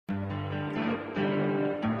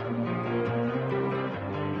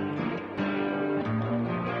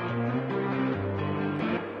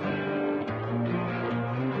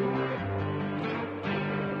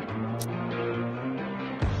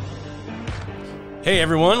Hey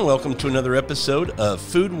everyone, welcome to another episode of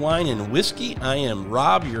Food, Wine, and Whiskey. I am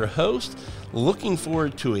Rob, your host. Looking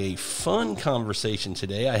forward to a fun conversation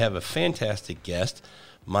today. I have a fantastic guest.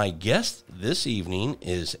 My guest this evening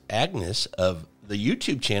is Agnese of the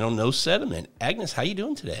YouTube channel No Sediment. Agnese, how you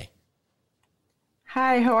doing today?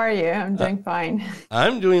 Hi, how are you? I'm doing fine.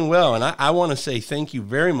 I'm doing well, and I want to say thank you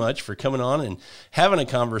very much for coming on and having a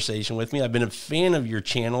conversation with me. I've been a fan of your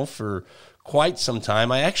channel for quite some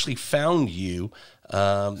time. I actually found you.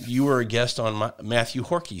 You were a guest on Matthew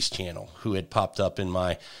Horkey's channel, who had popped up in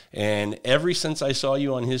and ever since I saw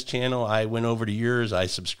you on his channel, I went over to yours. I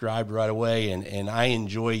subscribed right away, and I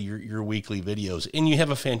enjoy your weekly videos. And you have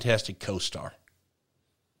a fantastic co-star.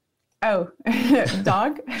 Oh,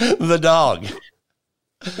 dog? The dog.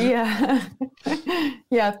 Yeah.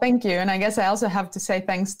 Yeah, thank you. And I guess I also have to say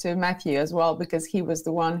thanks to Matthew as well, because he was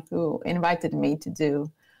the one who invited me to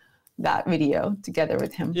do that video together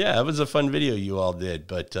with him. Yeah, it was a fun video you all did,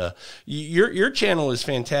 but your channel is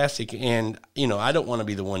fantastic, and I don't want to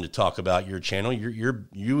be the one to talk about your channel.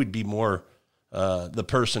 You would be more the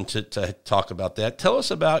person to talk about that. Tell us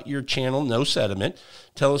about your channel, No Sediment.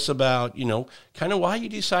 Tell us about kind of why you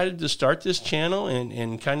decided to start this channel,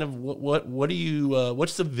 and kind of what do you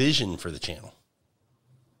what's the vision for the channel?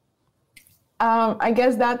 I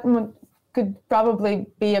guess that could probably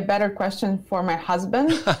be a better question for my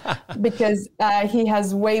husband because he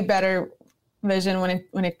has way better vision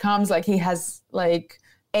when it comes, like he has like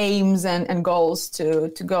aims and goals to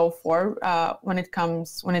go for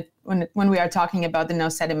when we are talking about the No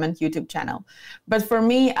Sediment YouTube channel. But for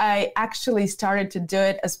me, I actually started to do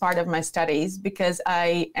it as part of my studies because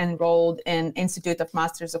I enrolled in Institute of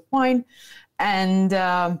Masters of Wine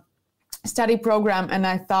and study program, and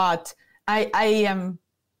I thought I am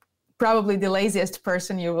probably the laziest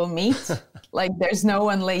person you will meet. Like there's no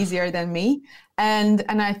one lazier than me. And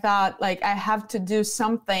I thought like I have to do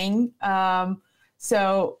something.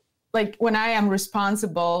 So like when I am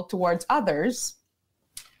responsible towards others,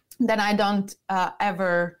 then I don't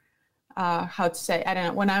ever,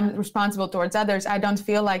 when I'm responsible towards others, I don't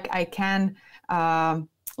feel like I can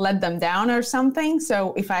let them down or something.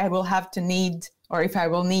 So if I will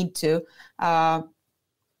need to,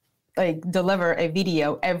 like deliver a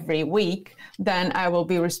video every week, then I will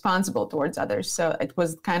be responsible towards others. So it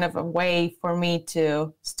was kind of a way for me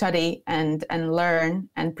to study and learn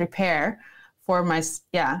and prepare for my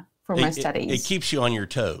studies. It keeps you on your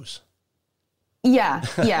toes. Yeah,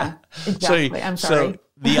 exactly. I'm sorry. So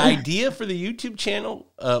the idea for the YouTube channel,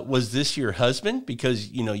 was this your husband? Because,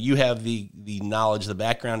 you have the knowledge, the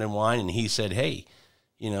background in wine, and he said, hey,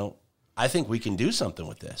 I think we can do something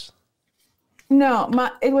with this. No,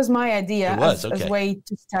 it was my idea as a way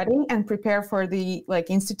to study and prepare for the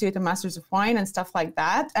Institute of Masters of Wine and stuff like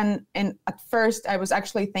that. And at first I was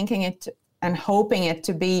actually thinking it and hoping it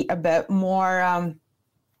to be a bit more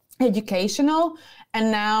educational. And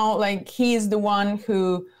now he's the one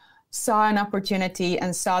who saw an opportunity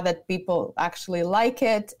and saw that people actually like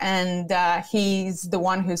it. And he's the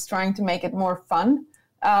one who's trying to make it more fun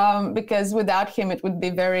because without him it would be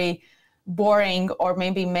very boring or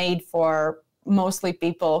maybe made for mostly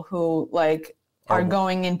people who are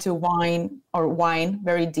going into wine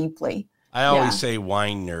very deeply. I always say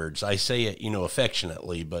wine nerds. I say it,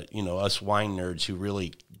 affectionately, but us wine nerds who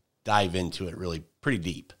really dive into it really pretty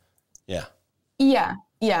deep. Yeah.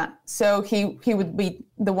 Yeah. So he would be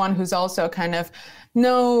the one who's also kind of,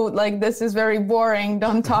 no, this is very boring.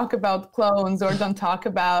 Don't talk about clones or don't talk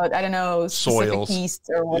about, I don't know, specific soils,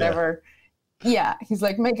 yeast or whatever. Yeah, he's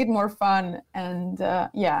like, make it more fun. And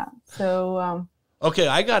so. Okay,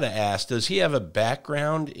 I got to ask, does he have a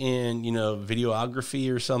background in,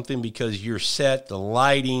 videography or something? Because your set, the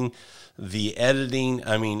lighting, the editing,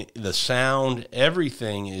 the sound,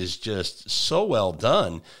 everything is just so well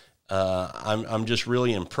done. I'm just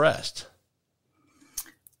really impressed.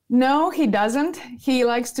 No, he doesn't. He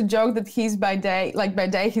likes to joke that he's by day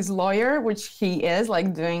he's lawyer, which he is,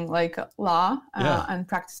 doing law and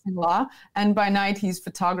practicing law, and by night he's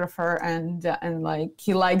photographer and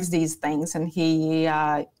he likes these things, and he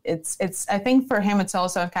it's I think for him it's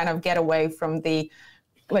also kind of get away from the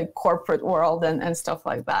corporate world and stuff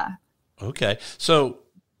like that. Okay, so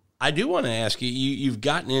I do want to ask you. You've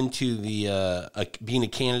gotten into the being a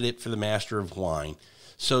candidate for the Master of Wine.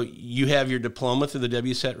 So you have your diploma through the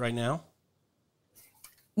WSET right now?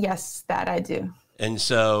 Yes, that I do. And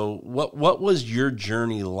so what was your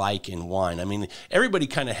journey like in wine? Everybody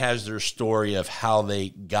kind of has their story of how they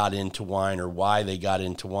got into wine or why they got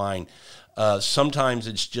into wine. Sometimes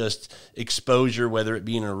it's just exposure, whether it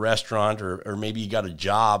be in a restaurant or maybe you got a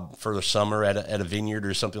job for the summer at a vineyard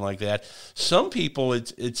or something like that. Some people,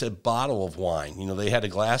 it's a bottle of wine. You know, they had a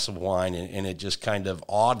glass of wine and it just kind of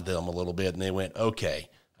awed them a little bit, and they went, okay,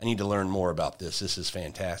 I need to learn more about this. This is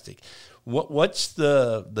fantastic. What's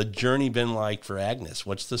the journey been like for Agnes?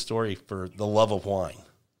 What's the story for the love of wine?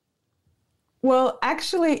 Well,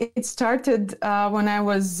 actually, it started when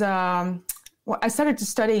I started to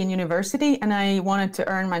study in university, and I wanted to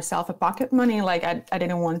earn myself a pocket money. Like I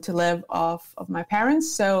didn't want to live off of my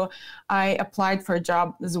parents. So I applied for a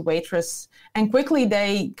job as a waitress, and quickly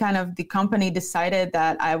the company decided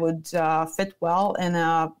that I would fit well in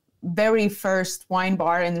a very first wine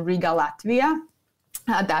bar in Riga, Latvia.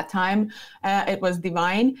 At that time, it was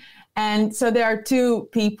Divine. And so there are two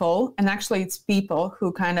people, and actually it's people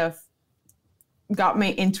who kind of got me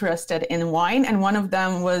interested in wine. And one of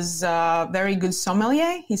them was a very good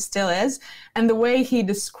sommelier. He still is. And the way he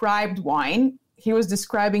described wine, he was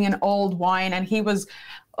describing an old wine, and he was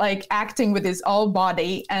like acting with his whole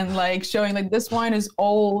body and like showing like this wine is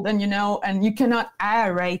old, and and you cannot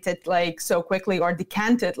aerate it like so quickly or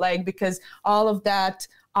decant it, like, because all of that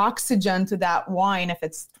oxygen to that wine, if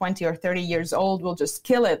it's 20 or 30 years old, will just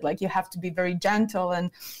kill it. Like, you have to be very gentle.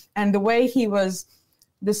 And the way he was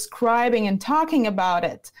describing and talking about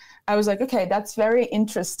it, I was like, okay, that's very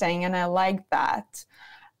interesting, and I like that.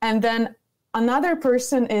 And then another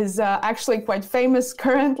person is actually quite famous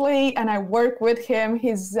currently, and I work with him.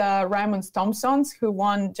 He's Raymond Thompsons, who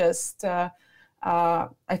won just, I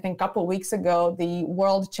think, a couple weeks ago, the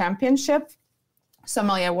World Championship,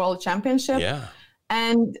 Sommelier World Championship. Yeah.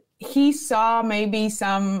 And he saw maybe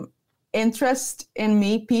some interest in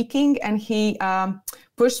me peaking, and he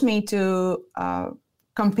pushed me to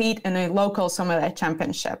compete in a local sommelier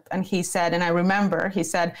championship. And he said, and I remember, he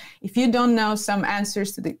said, if you don't know some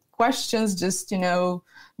answers to the questions, just,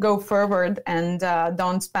 go forward and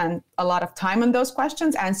don't spend a lot of time on those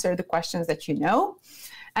questions. Answer the questions that you know.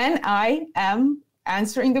 And I am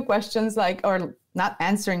answering the questions, or not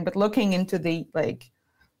answering, but looking into the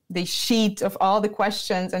sheet of all the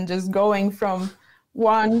questions and just going from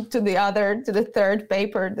one to the other, to the third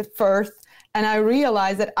paper, the first. And I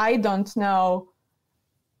realized that I don't know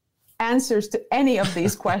answers to any of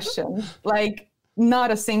these questions, like not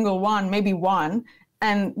a single one, maybe one.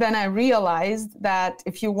 And then I realized that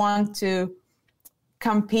if you want to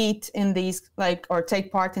compete in these, or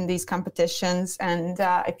take part in these competitions, and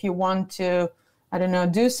if you want to,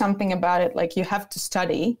 do something about it, you have to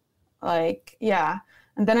study,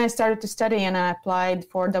 And then I started to study, and I applied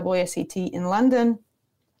for WSET in London.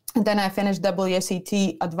 And then I finished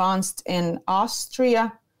WSET Advanced in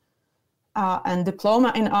Austria, and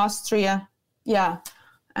Diploma in Austria. Yeah.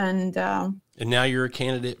 And now you're a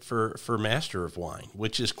candidate for Master of Wine,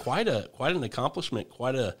 which is quite an accomplishment,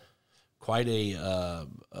 quite a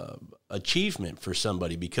achievement for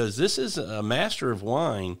somebody, because this is a Master of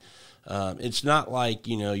Wine. It's not like,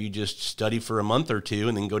 you just study for a month or two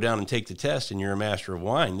and then go down and take the test and you're a Master of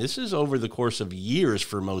Wine. This is over the course of years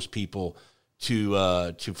for most people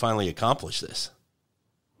to finally accomplish this.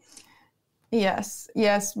 Yes,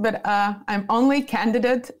 but I'm only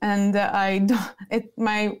candidate, and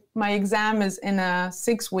my exam is in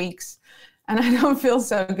 6 weeks, and I don't feel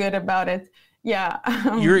so good about it. Yeah.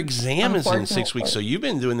 Your exam is in 6 weeks, so you've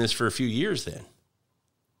been doing this for a few years then,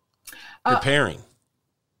 preparing.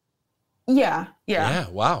 Yeah. Yeah,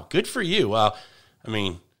 wow, good for you. Well,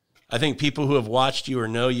 I think people who have watched you or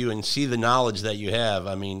know you and see the knowledge that you have,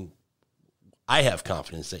 I have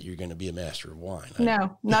confidence that you're going to be a Master of Wine.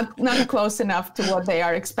 No, not close enough to what they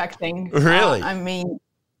are expecting. Really?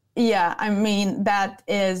 That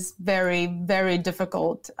is very, very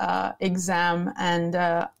difficult exam,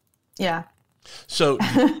 and yeah. So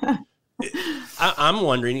I'm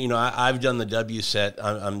wondering, I've done the WSET.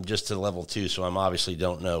 I'm just to level 2, so I'm obviously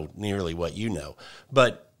don't know nearly what you know.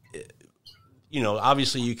 But,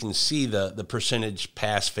 obviously you can see the percentage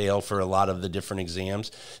pass-fail for a lot of the different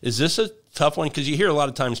exams. Is this a tough one? Because you hear a lot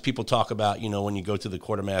of times people talk about, when you go to the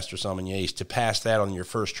Quartermaster Sommeliers, to pass that on your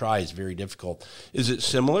first try is very difficult. Is it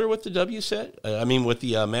similar with the WSET? With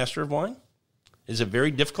the Master of Wine? Is it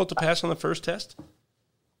very difficult to pass on the first test?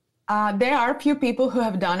 There are a few people who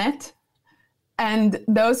have done it, and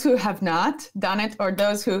those who have not done it, or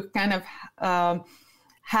those who kind of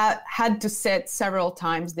had to sit several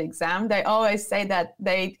times the exam, they always say that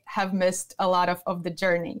they have missed a lot of the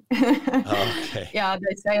journey. Okay. Yeah,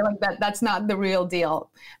 they say that's not the real deal,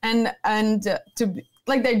 and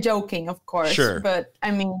they're joking, of course. Sure. But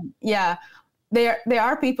yeah, there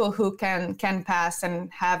are people who can pass and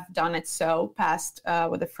have done it, passed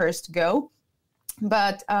with the first go.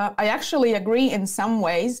 But I actually agree in some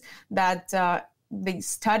ways that the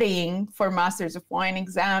studying for Masters of Wine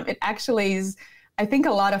exam, it actually is, I think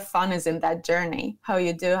a lot of fun is in that journey, how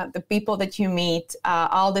you do, the people that you meet,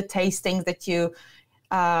 all the tastings that you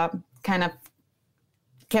kind of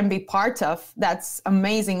can be part of. That's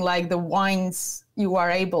amazing. Like the wines you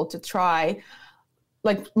are able to try,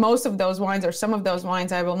 like most of those wines or some of those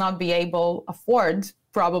wines I will not be able afford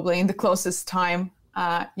probably in the closest time,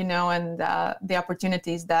 and the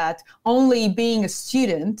opportunities that only being a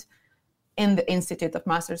student in the Institute of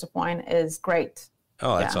Masters of Wine is great.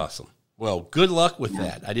 Oh, that's awesome. Well, good luck with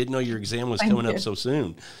that. I didn't know your exam was coming up so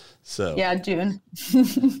soon. So yeah, June.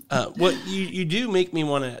 Well, you do make me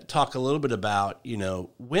want to talk a little bit about,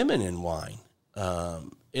 women in wine,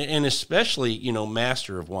 and especially,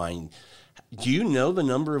 Master of Wine. Do you know the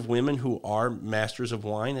number of women who are Masters of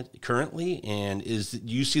Wine currently? And do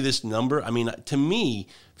you see this number? I mean, to me,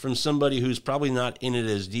 from somebody who's probably not in it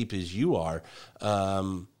as deep as you are,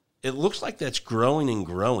 it looks like that's growing and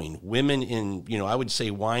growing. Women in, I would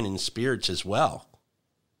say wine and spirits as well.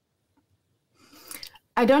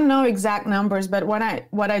 I don't know exact numbers, but what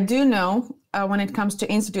I do know when it comes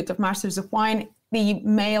to Institute of Masters of Wine, the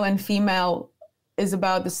male and female is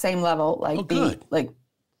about the same level.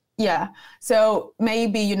 Yeah. So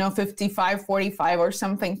maybe, 55, 45 or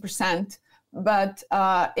something percent, but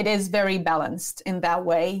it is very balanced in that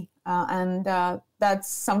way. And that's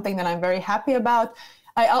something that I'm very happy about.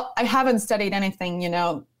 I haven't studied anything,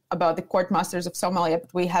 about the court masters of sommelier,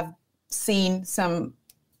 but we have seen some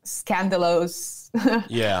scandalous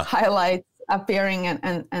highlights appearing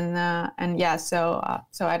and yeah, so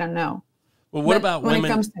I don't know. Well, what about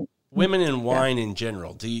women? Women in wine in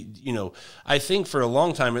general, do you, I think for a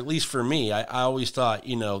long time, at least for me, I always thought,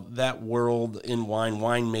 that world in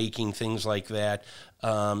wine making, things like that,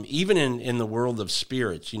 even in the world of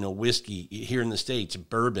spirits, whiskey here in the States,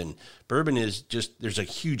 bourbon is just, there's a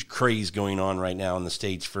huge craze going on right now in the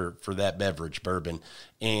States for that beverage, bourbon.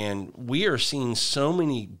 And we are seeing so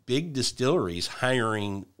many big distilleries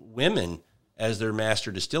hiring women as their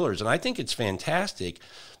master distillers. And I think it's fantastic.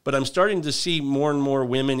 But I'm starting to see more and more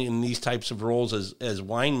women in these types of roles as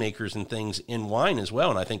winemakers and things in wine as well,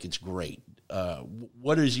 and I think it's great.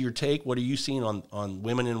 What is your take? What are you seeing on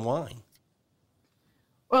women in wine?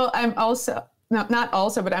 Well, I'm also, not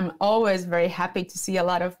also, but I'm always very happy to see a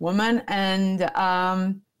lot of women and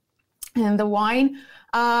the wine.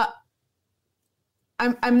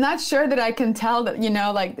 I'm not sure that I can tell that,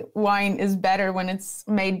 like wine is better when it's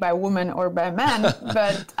made by women or by men.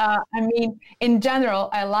 But I mean, in general,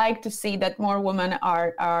 I like to see that more women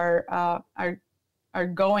are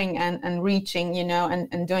going and reaching,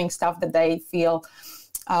 and doing stuff that they feel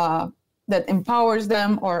that empowers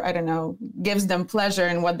them, or I don't know, gives them pleasure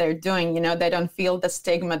in what they're doing. They don't feel the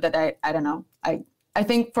stigma that I don't know. I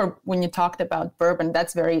think for when you talked about bourbon,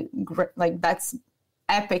 that's very that's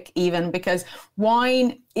epic even, because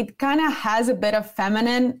wine, it kind of has a bit of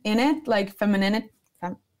feminine in it, like femininity.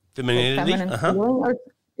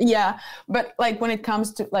 Yeah, but like when it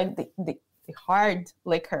comes to like the hard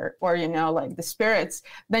liquor or like the spirits,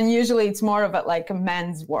 then usually it's more of a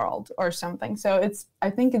men's world or something. So I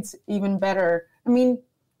think it's even better. I mean,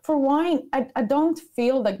 for wine, I don't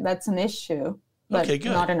feel like that's an issue. Like okay,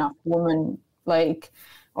 good. Not enough women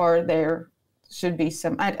or there should be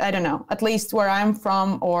some, I don't know, at least where I'm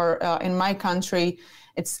from or in my country,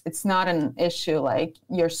 it's not an issue. Like,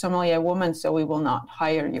 you're sommelier woman, so we will not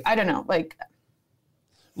hire you. I don't know,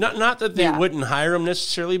 Not that they wouldn't hire them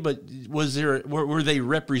necessarily, but were they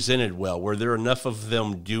represented well? Were there enough of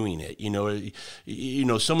them doing it?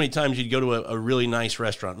 So many times you'd go to a really nice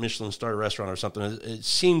restaurant, Michelin star restaurant or something. It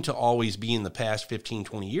seemed to always be in the past 15,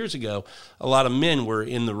 20 years ago, a lot of men were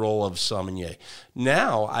in the role of sommelier.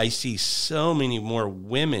 Now I see so many more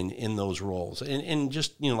women in those roles. And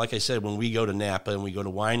just, like I said, when we go to Napa and we go to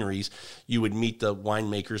wineries, you would meet the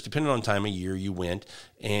winemakers, depending on time of year you went.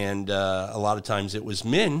 And a lot of times it was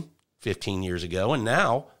men 15 years ago, and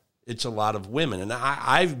now it's a lot of women. And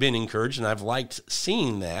I've been encouraged, and I've liked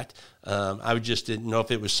seeing that. I just didn't know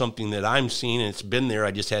if it was something that I'm seeing, and it's been there.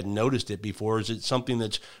 I just hadn't noticed it before. Is it something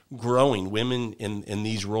that's growing? Women in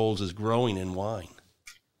these roles is growing in wine.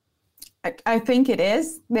 I think it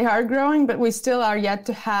is. They are growing, but we still are yet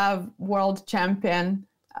to have world champion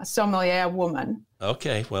sommelier woman.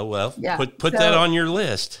 Okay, well, yeah. Put that on your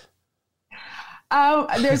list.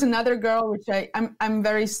 There's another girl which I'm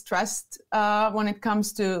very stressed when it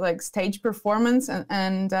comes to stage performance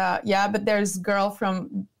and but there's a girl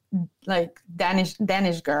from Danish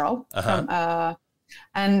girl from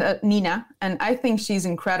and Nina, and I think she's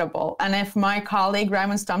incredible. And if my colleague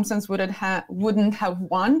Raymond Thompson's wouldn't have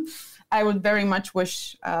won, I would very much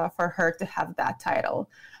wish for her to have that title.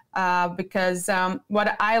 Because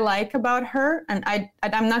what I like about her, and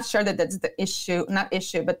I'm not sure that that's the issue,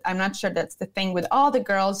 but I'm not sure that's the thing with all the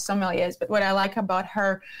girls sommeliers, but what I like about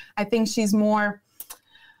her, I think she's more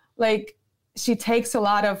like, she takes a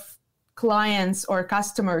lot of clients or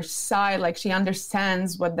customers' side, like she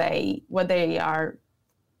understands what they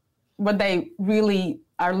really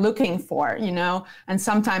are looking for, you know. And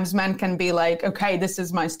sometimes men can be like, okay, this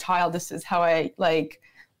is my style, this is how I like.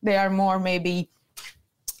 They are more maybe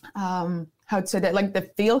how to say that, like the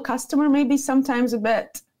feel customer maybe sometimes a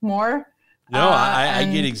bit more. No, I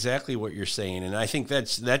get exactly what you're saying, and I think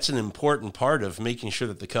that's an important part of making sure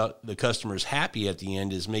that the customer's happy at the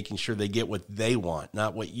end, is making sure they get what they want,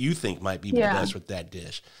 not what you think might be the best with that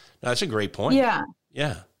dish. No, that's a great point.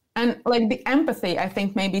 Yeah. And like the empathy, I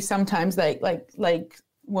think maybe sometimes like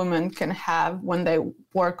women can have when they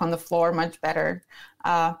work on the floor much better.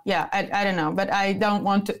 I don't know, but I don't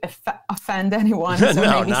want to offend anyone. So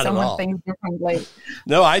No, maybe not someone at all. thinks differently.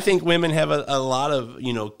 No, I think women have a lot of,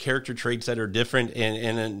 character traits that are different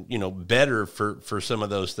and better for some of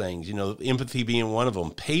those things, empathy being one of them,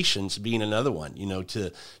 patience being another one,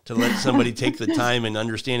 to let somebody take the time and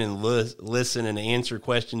understand and listen and answer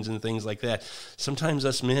questions and things like that. Sometimes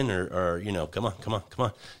us men are come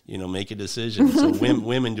on, make a decision. So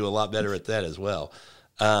women do a lot better at that as well.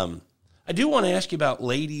 I do want to ask you about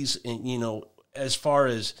ladies, and as far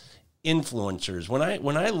as influencers.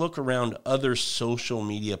 When I look around other social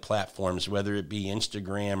media platforms, whether it be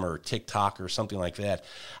Instagram or TikTok or something like that,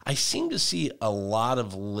 I seem to see a lot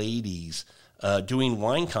of ladies doing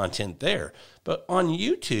wine content there. But on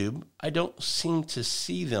YouTube, I don't seem to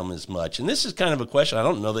see them as much. And this is kind of a question. I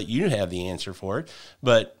don't know that you have the answer for it,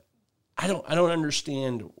 but I don't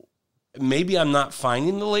understand. Maybe I'm not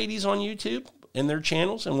finding the ladies on YouTube in their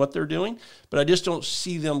channels and what they're doing, but I just don't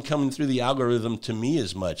see them coming through the algorithm to me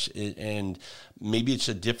as much. And maybe it's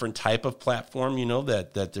a different type of platform,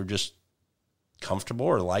 that they're just comfortable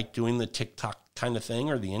or like doing the TikTok kind of thing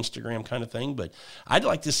or the Instagram kind of thing. But I'd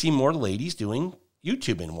like to see more ladies doing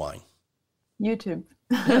YouTube and wine. YouTube.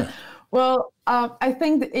 Yeah. Well, I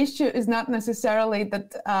think the issue is not necessarily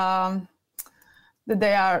that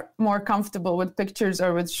they are more comfortable with pictures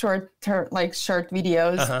or with short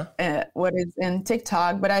videos, what is in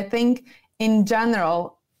TikTok. But I think in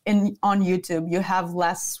general, on YouTube, you have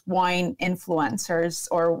less wine influencers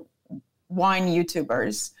or wine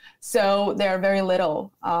YouTubers. So there are very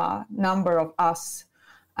little number of us.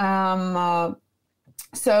 And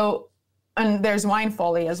there's Wine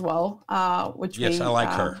Folly as well, which I like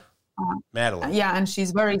her. Madeline. Yeah, and she's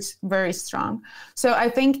very, very strong. So I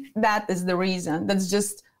think that is the reason. That's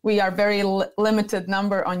just, we are very limited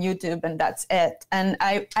number on YouTube, and that's it. And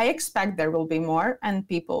I expect there will be more, and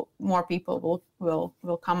more people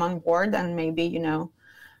will come on board, and maybe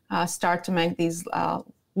start to make these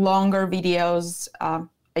longer videos,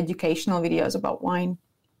 educational videos about wine.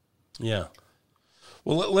 Yeah.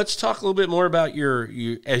 Well, let's talk a little bit more about your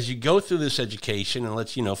as you go through this education, and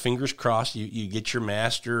let's, fingers crossed, you get your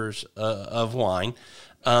master's of wine.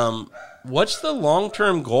 What's the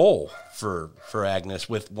long-term goal for Agnese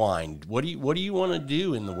with wine? What do you want to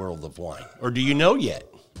do in the world of wine, or do you know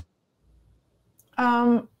yet?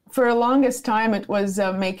 For the longest time, it was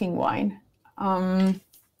making wine.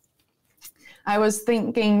 I was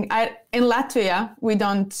thinking, in Latvia,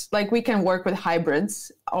 we can work with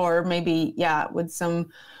hybrids, or maybe, with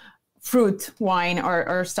some fruit wine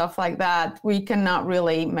or stuff like that. We cannot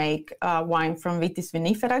really make wine from Vitis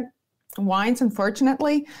vinifera wines,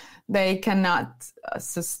 unfortunately. They cannot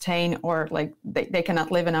sustain, or they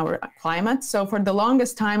cannot live in our climate. So for the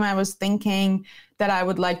longest time, I was thinking that I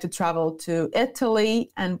would like to travel to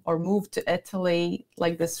Italy or move to Italy,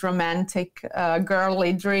 like this romantic,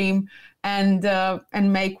 girly dream, and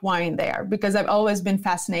make wine there, because I've always been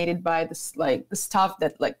fascinated by this, the stuff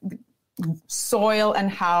that the soil,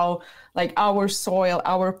 and how our soil,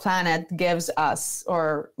 our planet gives us,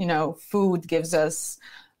 or food gives us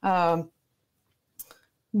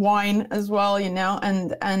wine as well,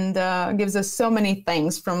 and gives us so many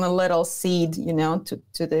things, from a little seed,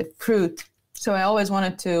 to the fruit. So I always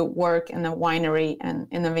wanted to work in a winery and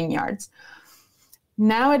in the vineyards.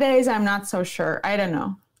 Nowadays, I'm not so sure. I don't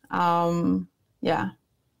know. Yeah.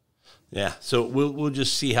 So we'll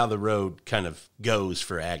just see how the road kind of goes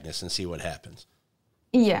for Agnese and see what happens.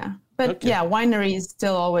 Yeah. But winery is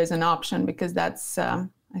still always an option, because that's, I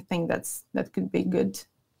think that could be good.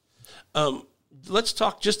 Let's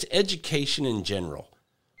talk just education in general.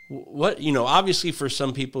 What, you know, obviously for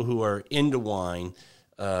some people who are into wine,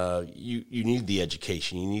 you need the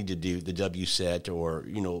education. You need to do the WSET or,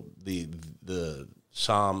 you know, the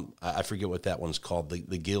Som, I forget what that one's called,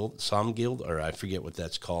 the guild, Som Guild, or I forget what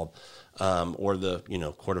that's called, or the, you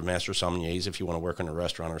know, Court of Master Sommeliers if you want to work in a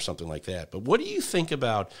restaurant or something like that. But what do you think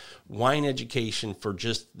about wine education for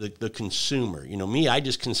just the consumer? You know, me, I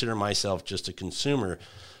just consider myself just a consumer.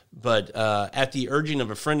 But at the urging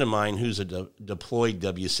of a friend of mine who's a deployed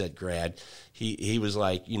WSET grad, he was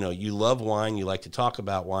like, you know, you love wine, you like to talk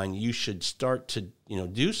about wine, you should start to, you know,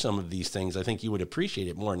 do some of these things. I think you would appreciate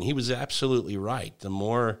it more. And he was absolutely right. The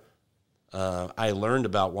more I learned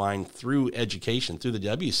about wine through education, through the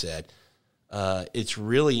WSET, it's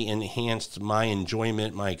really enhanced my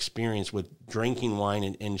enjoyment, my experience with drinking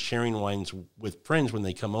wine and sharing wines with friends when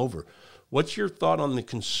they come over. What's your thought on the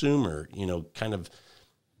consumer, you know, kind of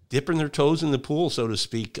dipping their toes in the pool, so to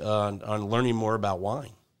speak, on learning more about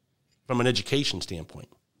wine from an education standpoint?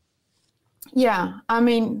 Yeah, I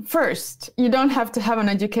mean, first, you don't have to have an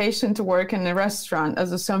education to work in a restaurant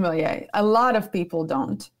as a sommelier. A lot of people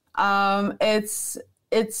don't.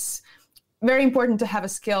 It's very important to have a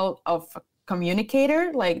skill of a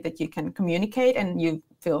communicator, like that you can communicate and you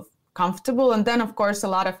feel comfortable. And then, of course, a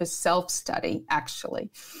lot of is self-study, actually.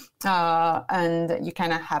 And you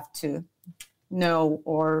kind of have to know,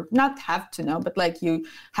 or not have to know, but like you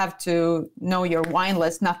have to know your wine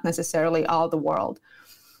list, not necessarily all the world.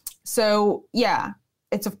 So yeah,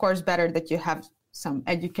 it's of course better that you have some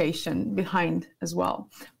education behind as well.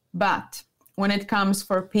 But when it comes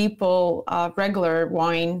for people, regular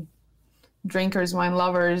wine drinkers, wine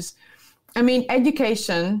lovers, I mean,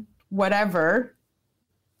 education, whatever,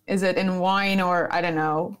 is it in wine or I don't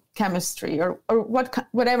know, chemistry or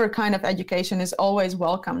whatever kind of education is always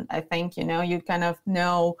welcome. I think, you know, you kind of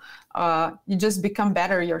know, you just become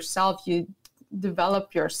better yourself. You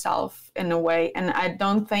develop yourself in a way. And I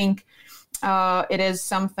don't think it is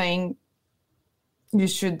something you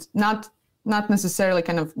should not necessarily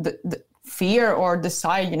kind of fear or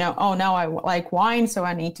decide, you know, oh, now I like wine, so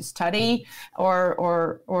I need to study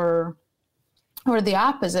or the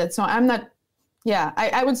opposite. So I'm not. Yeah,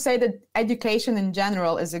 I would say that education in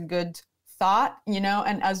general is a good thought, you know,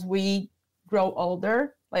 and as we grow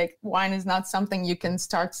older, like wine is not something you can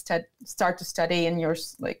start to study in your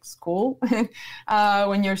like school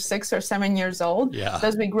when you're 6 or 7 years old. Yeah.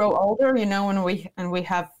 As we grow older, you know, when we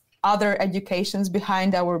have other educations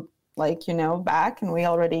behind our, like, you know, back, and we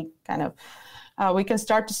already kind of, we can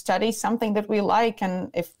start to study something that we like. And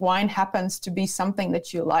if wine happens to be something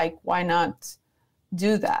that you like, why not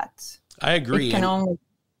do that? I agree. It can only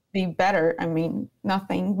be better. I mean,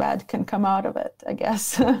 nothing bad can come out of it, I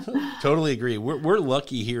guess. Totally agree. We're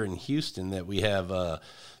lucky here in Houston that we have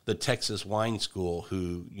the Texas Wine School,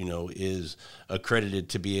 who, you know, is accredited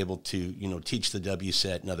to be able to, you know, teach the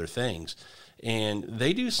WSET and other things. And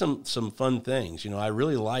they do some fun things. You know, I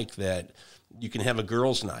really like that you can have a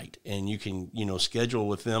girls' night and you can, you know, schedule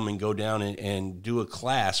with them and go down and do a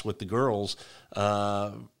class with the girls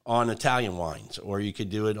on Italian wines, or you could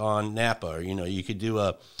do it on Napa, or, you know, you could do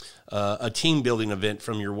a team building event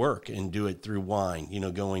from your work and do it through wine, you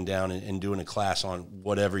know, going down and doing a class on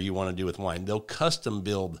whatever you want to do with wine. They'll custom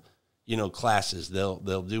build, you know, classes.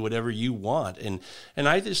 They'll do whatever you want. And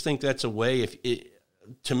I just think that's a way,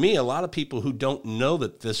 to me, a lot of people who don't know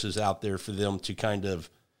that this is out there for them to kind of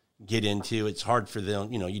get into, it's hard for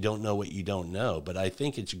them, you know, you don't know what you don't know. But I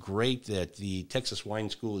think it's great that the Texas Wine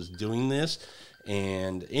School is doing this.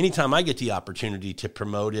 And anytime I get the opportunity to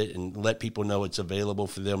promote it and let people know it's available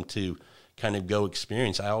for them to kind of go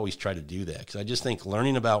experience, I always try to do that, because I just think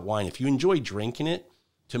learning about wine, if you enjoy drinking it,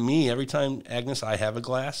 to me, every time, Agnes, I have a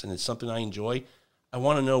glass and it's something I enjoy, I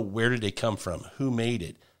want to know, where did it come from? Who made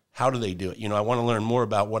it? How do they do it? You know, I want to learn more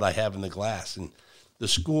about what I have in the glass. And the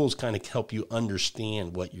schools kind of help you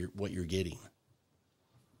understand what you're getting.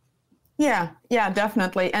 Yeah,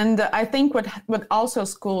 definitely. And I think what also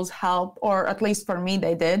schools help, or at least for me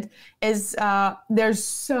they did, is there's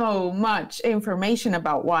so much information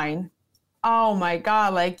about wine. Oh my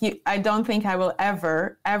God, like I don't think I will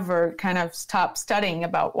ever kind of stop studying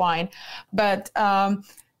about wine. But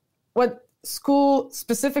what school,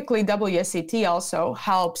 specifically WSET, also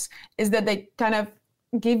helps is that they kind of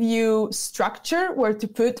give you structure where to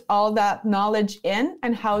put all that knowledge in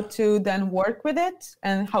and how to then work with it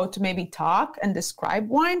and how to maybe talk and describe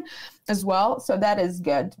wine as well. So that is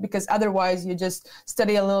good, because otherwise you just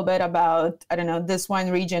study a little bit about, I don't know, this wine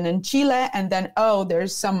region in Chile, and then, oh,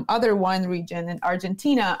 there's some other wine region in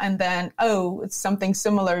Argentina, and then, oh, it's something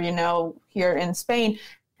similar, you know, here in Spain.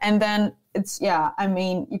 And then it's, I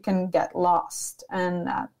mean, you can get lost. And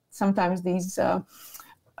sometimes these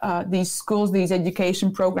these schools, these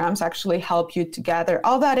education programs actually help you to gather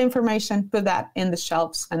all that information, put that in the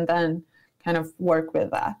shelves, and then kind of work with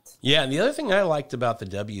that. Yeah, and the other thing I liked about the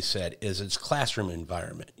WSET is its classroom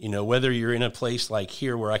environment. You know, whether you're in a place like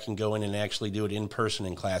here where I can go in and actually do it in person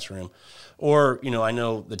in classroom, or, you know, I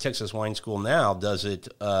know the Texas Wine School now does it,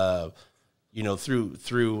 you know,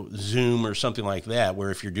 through Zoom or something like that, where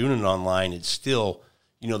if you're doing it online, it's still,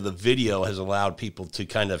 you know, the video has allowed people to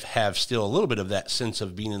kind of have still a little bit of that sense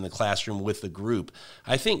of being in the classroom with the group.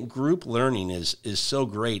 I think group learning is so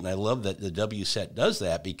great, and I love that the WSET does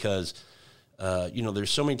that because you know,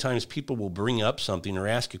 there's so many times people will bring up something or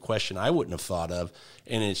ask a question I wouldn't have thought of,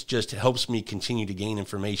 and it helps me continue to gain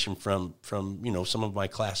information from you know, some of my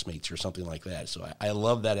classmates or something like that. So I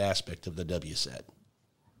love that aspect of the WSET.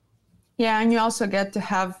 Yeah, and you also get to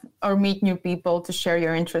have or meet new people to share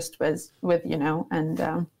your interest with you know,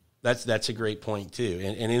 and that's a great point too.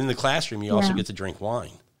 And in the classroom, you also get to drink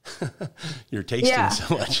wine. You're tasting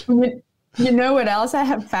so much. You know what else I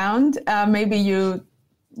have found? Maybe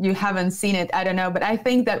you haven't seen it, I don't know, but I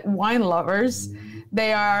think that wine lovers,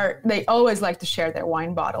 they always like to share their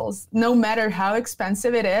wine bottles, no matter how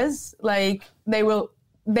expensive it is. Like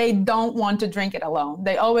they don't want to drink it alone.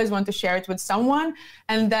 They always want to share it with someone.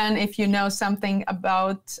 And then if you know something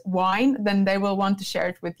about wine, then they will want to share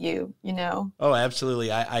it with you, you know? Oh,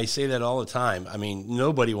 absolutely. I say that all the time. I mean,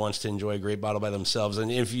 nobody wants to enjoy a great bottle by themselves.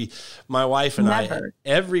 And my wife and I,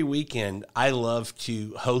 every weekend, I love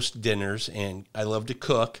to host dinners and I love to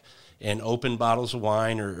cook and open bottles of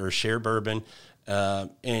wine or share bourbon.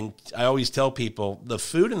 And I always tell people the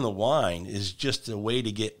food and the wine is just a way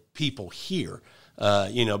to get people here.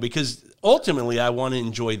 You know, because ultimately I want to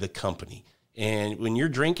enjoy the company. And when you're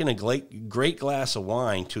drinking a great glass of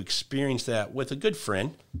wine, to experience that with a good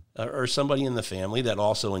friend or somebody in the family that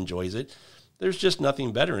also enjoys it, there's just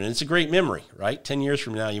nothing better. And it's a great memory, right? 10 years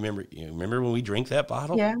from now, you remember when we drank that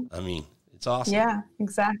bottle? Yeah. I mean, it's awesome. Yeah,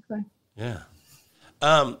 exactly. Yeah.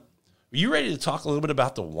 Are you ready to talk a little bit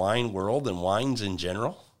about the wine world and wines in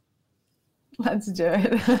general? Let's do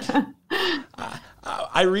it.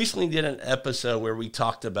 I recently did an episode where we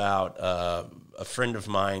talked about a friend of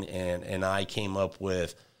mine and I came up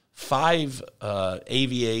with 5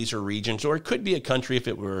 AVAs or regions, or it could be a country if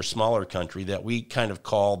it were a smaller country, that we kind of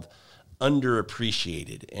called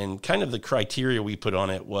underappreciated. And kind of the criteria we put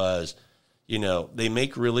on it was, you know, they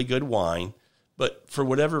make really good wine, but for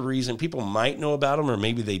whatever reason, people might know about them, or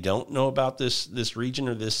maybe they don't know about this region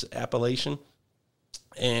or this appellation.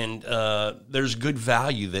 And there's good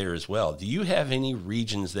value there as well. Do you have any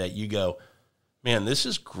regions that you go, man, this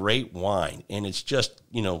is great wine, and it's just,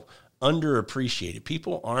 you know, underappreciated?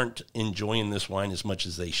 People aren't enjoying this wine as much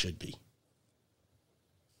as they should be.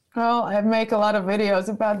 Well, I make a lot of videos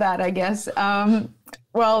about that, I guess.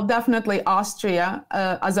 Well, definitely Austria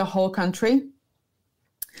as a whole country.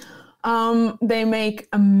 They make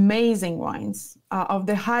amazing wines of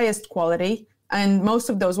the highest quality. And most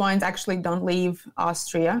of those wines actually don't leave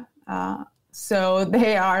Austria. So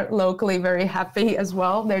they are locally very happy as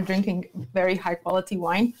well. They're drinking very high quality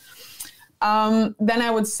wine. Then I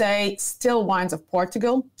would say still wines of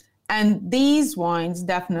Portugal. And these wines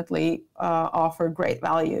definitely offer great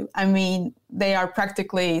value. I mean, they are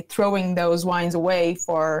practically throwing those wines away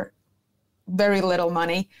for very little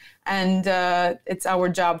money. And it's our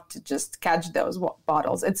job to just catch those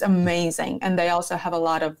bottles. It's amazing. And they also have a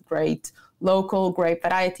lot of great local grape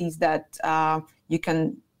varieties that you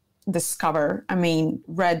can discover. I mean,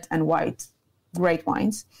 red and white, great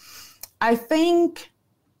wines. I think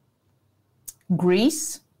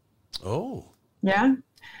Greece. Oh. Yeah.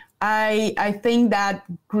 I think that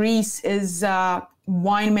Greece is a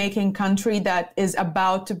winemaking country that is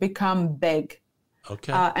about to become big.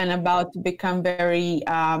 Okay. And about to become very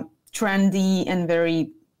trendy and very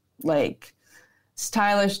like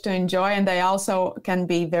stylish to enjoy. And they also can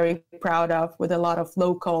be very proud of, with a lot of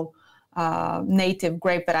local native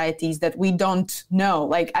grape varieties that we don't know.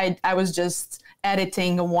 Like I was just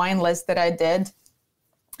editing a wine list that I did,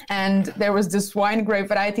 and there was this wine grape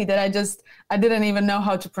variety that I didn't even know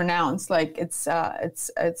how to pronounce. Like it's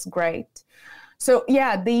great. So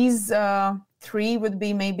yeah, these 3 would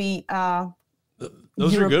be maybe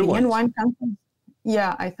those European are good ones. Wine countries.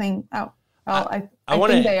 Yeah, I think. I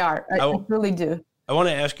think they are. I really do. I want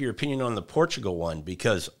to ask your opinion on the Portugal one,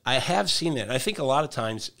 because I have seen that. I think a lot of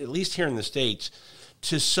times, at least here in the States,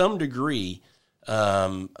 to some degree,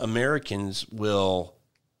 Americans will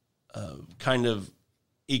kind of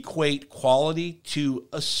equate quality to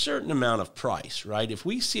a certain amount of price, right? If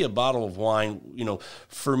we see a bottle of wine, you know,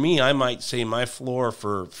 for me, I might say my floor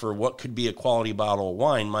for what could be a quality bottle of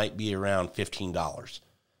wine might be around $15.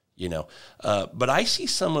 But I see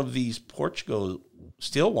some of these Portugal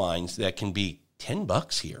still wines that can be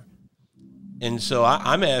 $10 here. And so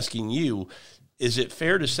I'm asking you, is it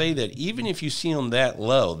fair to say that even if you see them that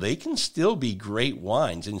low, they can still be great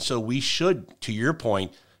wines? And so we should, to your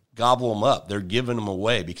point, gobble them up. They're giving them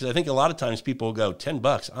away, because I think a lot of times people will go,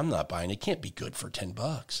 $10, I'm not buying it. It can't be good for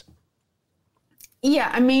 $10. Yeah,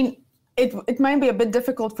 I mean, it might be a bit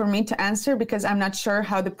difficult for me to answer because I'm not sure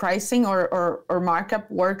how the pricing or markup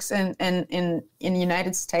works in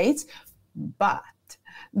United States, but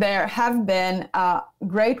there have been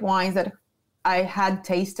great wines that I had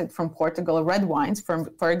tasted from Portugal, red wines,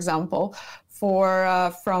 for example,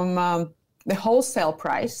 from the wholesale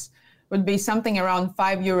price would be something around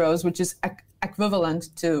 €5, which is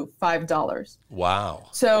equivalent to $5. Wow.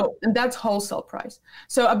 So that's wholesale price.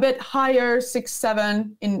 So a bit higher, 6,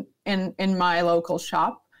 7 in my local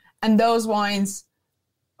shop. And those wines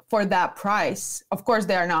for that price, of course,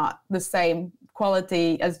 they are not the same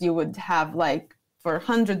quality as you would have like for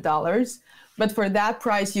 $100. But for that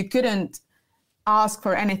price, you couldn't ask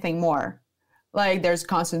for anything more. Like there's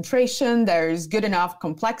concentration, there's good enough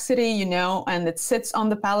complexity, and it sits on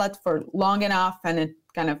the palate for long enough, and it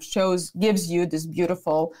kind of gives you this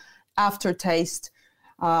beautiful aftertaste,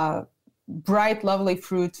 bright, lovely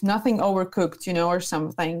fruit, nothing overcooked, or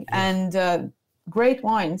something, and great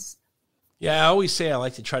wines. Yeah, I always say I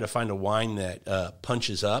like to try to find a wine that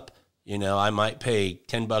punches up. I might pay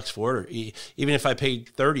 $10 for it, or even if I paid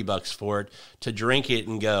 $30 for it, to drink it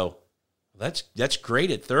and go, that's great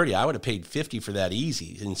at 30. I would have paid 50 for that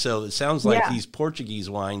easy. And so it sounds like these Portuguese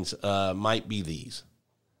wines might be these.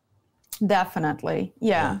 Definitely.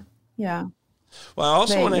 Yeah. Well, I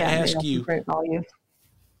also want to ask you, great value.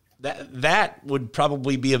 That would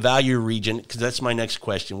probably be a value region, because that's my next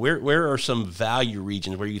question. Where are some value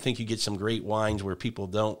regions where you think you get some great wines where people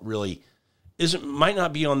don't really, might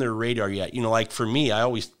not be on their radar yet? Like for me, I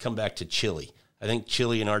always come back to Chile. I think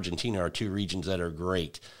Chile and Argentina are two regions that are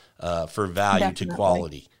great for value Definitely. to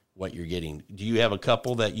quality, what you're getting. Do you have a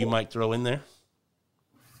couple that you might throw in there?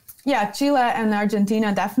 Yeah, Chile and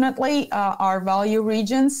Argentina definitely are value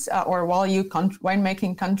regions or value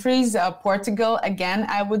winemaking countries. Portugal, again,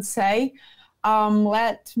 I would say.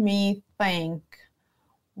 Let me think.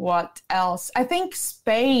 What else? I think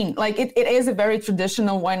Spain, like it is a very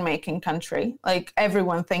traditional winemaking country. Like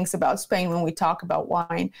everyone thinks about Spain when we talk about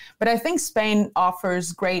wine. But I think Spain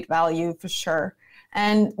offers great value for sure.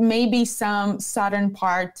 And maybe some southern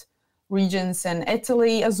part regions in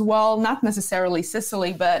Italy as well, not necessarily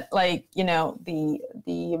Sicily, but like, the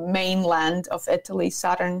mainland of Italy,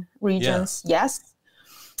 southern regions. Yeah. Yes.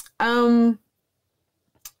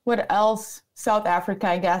 What else? South Africa,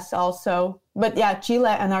 I guess also. But yeah,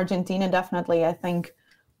 Chile and Argentina, definitely, I think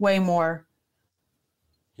way more.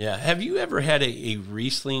 Yeah. Have you ever had a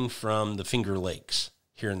Riesling from the Finger Lakes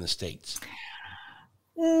here in the States?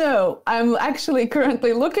 No, I'm actually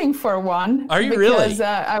currently looking for one. Are you really? Because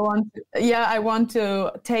I want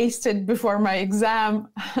to taste it before my exam,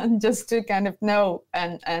 just to kind of know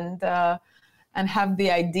and have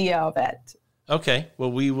the idea of it. Okay.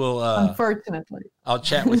 Well, we will. Unfortunately, I'll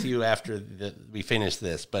chat with you after we finish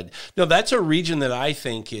this. But no, that's a region that I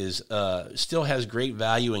think is still has great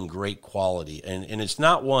value and great quality. And it's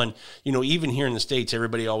not one, even here in the States,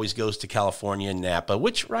 everybody always goes to California and Napa,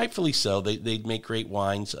 which rightfully so. They make great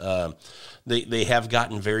wines. They have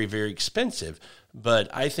gotten very, very expensive. But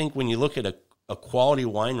I think when you look at a quality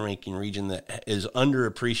winemaking region that is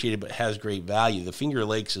underappreciated but has great value, the Finger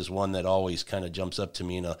Lakes is one that always kind of jumps up to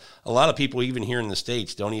me. And a lot of people, even here in the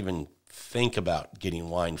States, don't even think about getting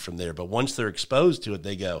wine from there. But once they're exposed to it,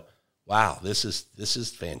 they go, wow, this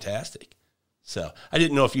is fantastic. So I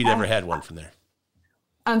didn't know if you'd ever had one from there.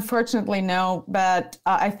 Unfortunately, no, but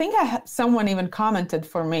I think someone even commented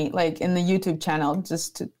for me, like in the YouTube channel,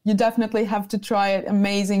 you definitely have to try it.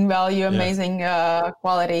 Amazing value, amazing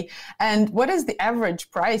quality. And what is the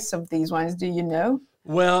average price of these wines? Do you know?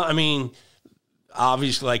 Well, I mean,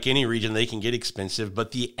 obviously, like any region, they can get expensive,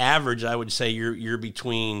 but the average, I would say, you're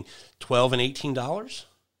between $12 and $18.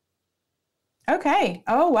 Okay.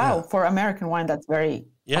 Oh, wow. Yeah. For American wine, that's very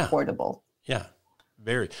affordable. Yeah.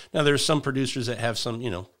 Very. Now, there's some producers that have some,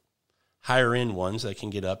 higher end ones that can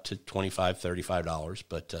get up to $25, $35,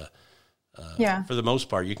 but for the most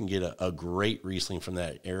part, you can get a great Riesling from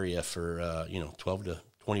that area for $12 to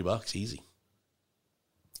 $20 easy.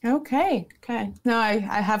 Okay. No, I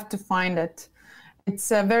have to find it. It's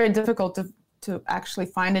very difficult to actually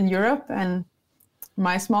find in Europe and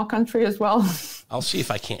my small country as well. I'll see if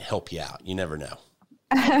I can't help you out. You never know.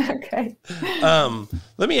 Okay.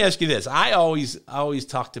 Let me ask you this. I always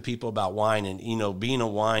talk to people about wine and, being a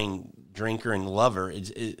wine drinker and lover,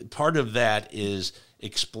 part of that is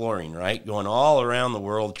exploring, right? Going all around the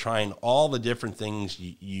world, trying all the different things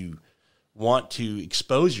you want to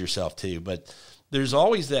expose yourself to. But there's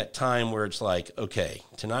always that time where it's like, okay,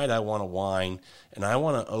 tonight I want a wine and I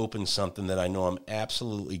want to open something that I know I'm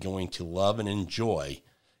absolutely going to love and enjoy.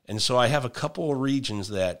 And so I have a couple of regions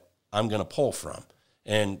that I'm going to pull from.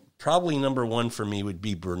 And probably number one for me would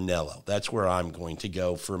be Brunello. That's where I'm going to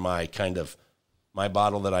go for my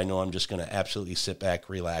bottle that I know I'm just going to absolutely sit back,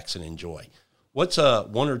 relax, and enjoy. What's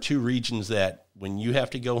one or two regions that when you have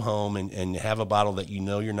to go home and have a bottle that you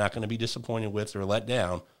know you're not going to be disappointed with or let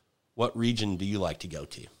down, what region do you like to go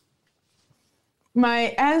to?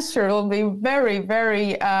 My answer will be very,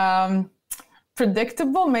 very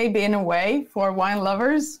predictable, maybe in a way, for wine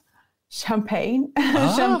lovers. Champagne.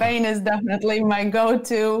 Ah. Champagne is definitely my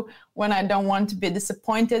go-to when I don't want to be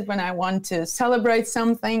disappointed, when I want to celebrate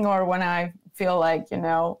something, or when I feel like,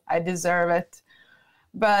 I deserve it.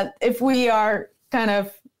 But if we are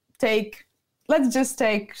let's just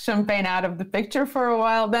take champagne out of the picture for a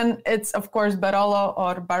while, then it's, of course, Barolo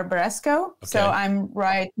or Barbaresco. Okay. So I'm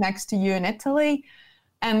right next to you in Italy.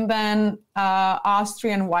 And then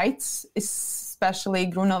Austrian whites, especially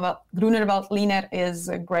Gruner Veltliner, is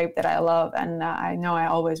a grape that I love, and I know I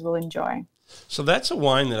always will enjoy. So that's a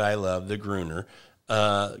wine that I love, the Gruner.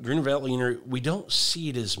 Gruner Veltliner, we don't see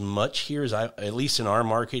it as much here, at least in our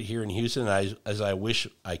market here in Houston, as I wish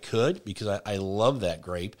I could, because I love that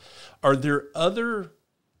grape. Are there other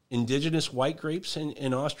indigenous white grapes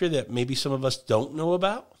in Austria that maybe some of us don't know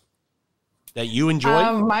about that you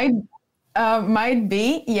enjoy? Might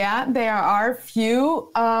be, yeah. There are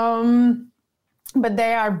few, but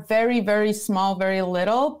they are very, very small, very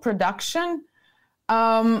little production.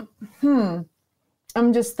 I'm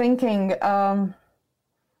just thinking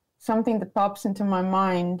something that pops into my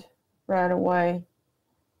mind right away.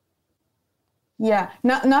 Yeah,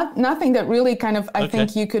 nothing that really I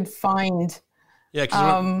think you could find. Yeah,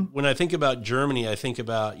 because when I think about Germany, I think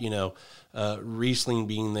about, Riesling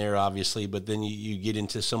being there, obviously, but then you get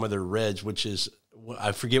into some of their reds, which is,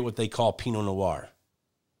 I forget what they call Pinot Noir.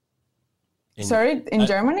 Sorry, in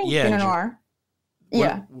Germany? Yeah. Pinot Noir?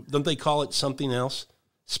 Yeah. Don't they call it something else?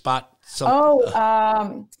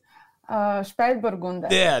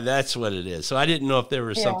 Spätburgunder. Yeah, that's what it is. So I didn't know if there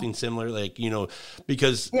was something similar,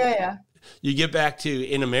 because you get back to,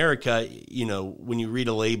 in America, when you read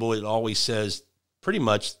a label, it always says pretty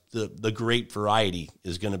much the grape variety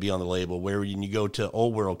is going to be on the label, where when you go to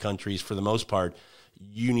old world countries, for the most part,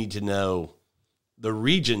 you need to know the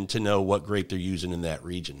region to know what grape they're using in that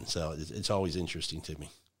region. So it's always interesting to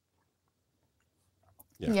me.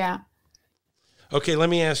 Yeah. Okay, let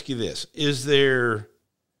me ask you this. Is there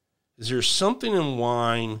something in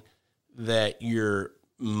wine that you're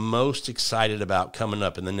most excited about coming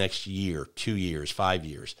up in the next year, 2 years, 5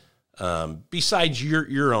 years, besides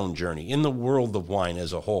your own journey in the world of wine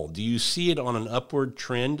as a whole? Do you see it on an upward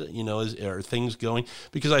trend? Are things going?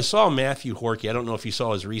 Because I saw Matthew Horky. I don't know if you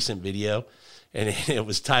saw his recent video, and it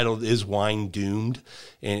was titled, "Is Wine Doomed?"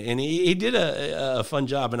 And he did a fun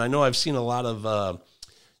job. And I know I've seen a lot of,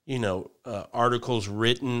 articles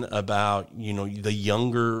written about, the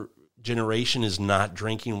younger generation is not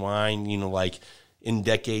drinking wine, like in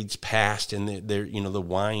decades past. And they're, the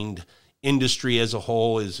wine industry as a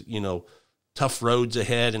whole is, tough roads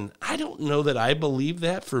ahead. And I don't know that I believe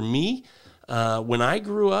that. For me, when I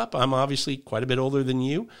grew up, I'm obviously quite a bit older than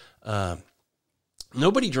you.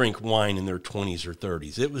 Nobody drank wine in their 20s or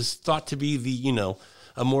 30s. It was thought to be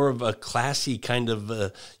a more of a classy kind of,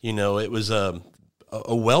 it was a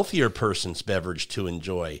wealthier person's beverage to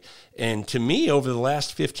enjoy. And to me, over the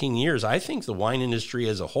last 15 years, I think the wine industry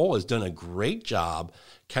as a whole has done a great job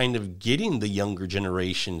kind of getting the younger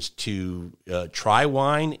generations to try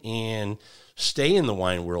wine and stay in the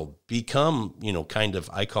wine world, become,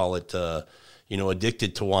 I call it,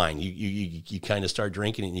 addicted to wine. You kind of start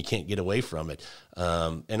drinking it and you can't get away from it.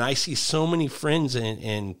 And I see so many friends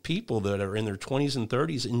and people that are in their 20s and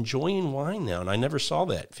 30s enjoying wine now. And I never saw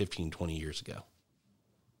that 15, 20 years ago.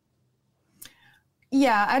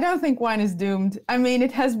 Yeah, I don't think wine is doomed. I mean,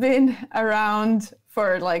 it has been around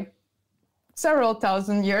for several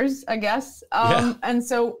thousand years, I guess. And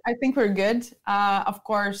so I think we're good. Of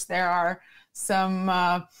course, there are some,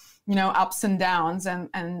 ups and downs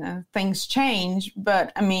and things change,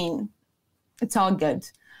 but I mean, it's all good.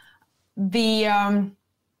 The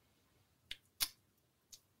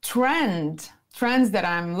trends that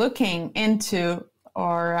I'm looking into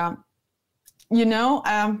are,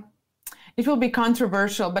 it will be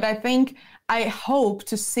controversial, but I hope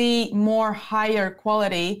to see more higher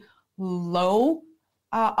quality, low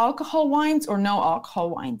alcohol wines or no alcohol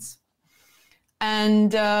wines.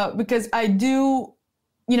 And because I do,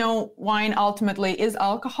 wine ultimately is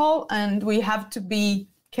alcohol, and we have to be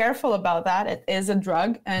careful about that. It is a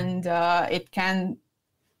drug, and it can,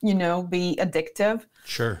 be addictive.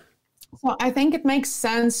 Sure. So I think it makes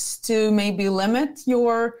sense to maybe limit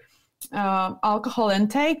your alcohol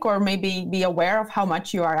intake, or maybe be aware of how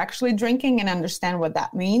much you are actually drinking and understand what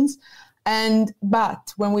that means.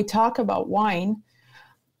 But when we talk about wine,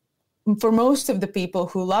 for most of the people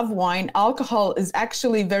who love wine, alcohol is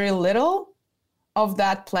actually very little of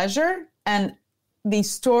that pleasure. And the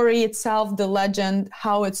story itself, the legend,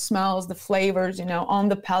 how it smells, the flavors, on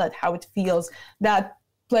the palate, how it feels, that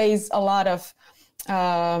plays a lot of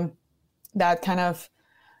that kind of,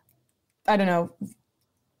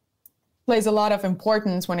 plays a lot of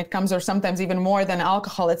importance when it comes, or sometimes even more than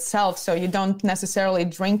alcohol itself. So you don't necessarily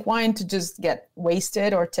drink wine to just get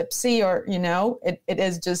wasted or tipsy, or, it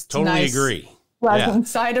is just totally nice, agree. Pleasant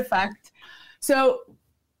side effect. So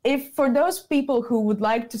if for those people who would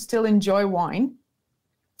like to still enjoy wine,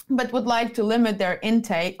 but would like to limit their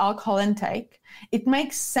alcohol intake, it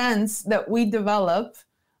makes sense that we develop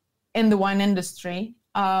in the wine industry,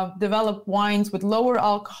 develop wines with lower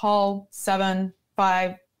alcohol, 7,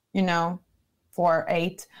 5, 4,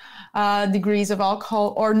 8 degrees of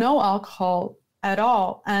alcohol, or no alcohol at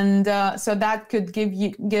all. And so that could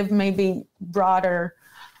give maybe broader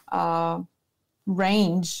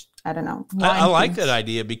range. I don't know. I like that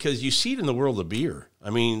idea, because you see it in the world of beer. I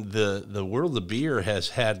mean, the world of beer has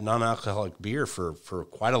had non-alcoholic beer for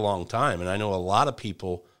quite a long time. And I know a lot of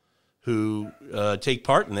people who take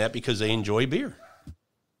part in that because they enjoy beer.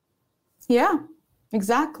 Yeah,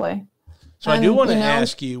 exactly. So I do want to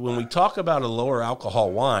ask you, when we talk about a lower alcohol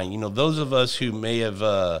wine, those of us who may have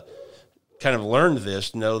kind of learned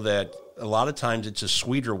this know that a lot of times it's a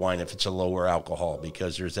sweeter wine if it's a lower alcohol,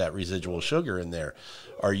 because there's that residual sugar in there.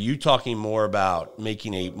 Are you talking more about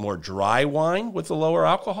making a more dry wine with a lower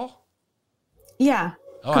alcohol? Yeah,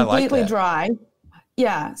 completely I like that. Dry.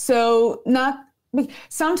 Yeah, so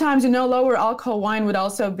sometimes, lower alcohol wine would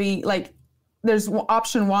also be like, there's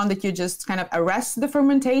option one that you just kind of arrest the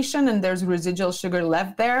fermentation and there's residual sugar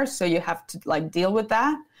left there. So you have to deal with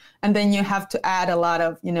that. And then you have to add a lot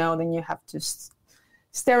of, then you have to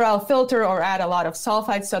sterile filter or add a lot of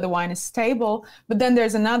sulfites so the wine is stable. But then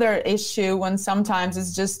there's another issue when sometimes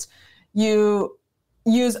it's just you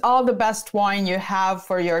use all the best wine you have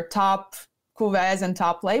for your top cuvées and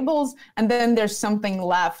top labels, and then there's something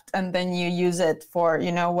left, and then you use it for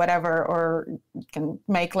whatever, or you can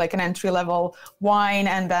make like an entry-level wine,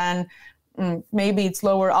 and then maybe it's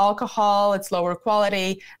lower alcohol, it's lower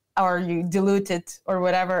quality, or you dilute it or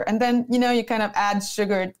whatever, and then you kind of add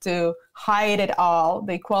sugar to hide it all,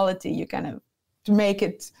 the quality, you kind of to make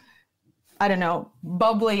it, I don't know,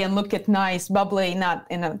 bubbly and look nice, bubbly not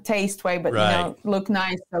in a taste way, but right. Look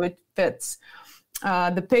nice so it fits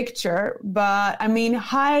the picture. But I mean,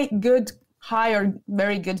 high or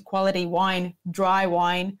very good quality wine, dry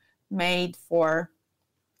wine made for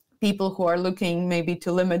people who are looking maybe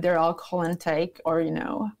to limit their alcohol intake, or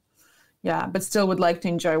but still would like to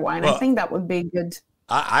enjoy wine. Well, I think that would be good.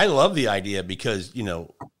 I love the idea, because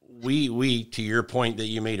we to your point that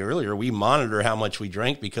you made earlier, we monitor how much we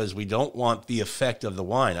drink, because we don't want the effect of the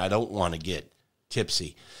wine. I don't want to get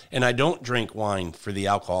tipsy, and I don't drink wine for the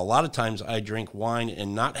alcohol. A lot of times I drink wine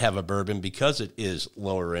and not have a bourbon because it is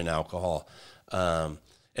lower in alcohol. And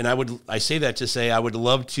I say that to say I would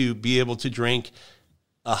love to be able to drink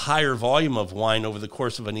a higher volume of wine over the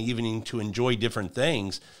course of an evening to enjoy different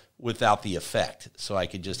things without the effect, so I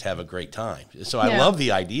could just have a great time. So I love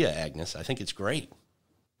the idea, Agnes. I think it's great.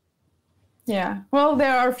 Yeah. Well,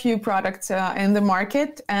 there are a few products in the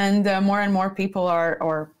market, and more and more people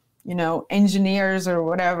or engineers or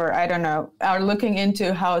whatever, I don't know, are looking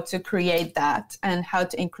into how to create that and how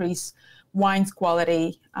to increase wine's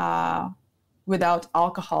quality without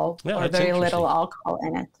alcohol, or very little alcohol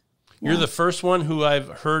in it. You're the first one who I've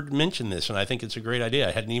heard mention this, and I think it's a great idea.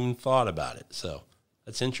 I hadn't even thought about it, so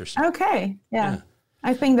that's interesting. Okay, yeah.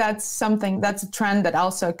 I think that's a trend that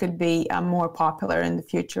also could be more popular in the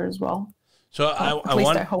future as well. So I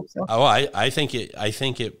hope so. Oh, I think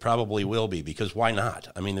it probably will be, because why not?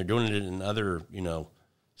 I mean, they're doing it in other,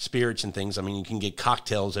 spirits and things. I mean, you can get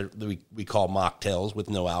cocktails that we call mocktails with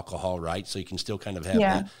no alcohol, right? So you can still kind of have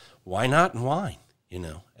that. Why not in wine?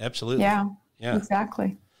 Absolutely. Yeah,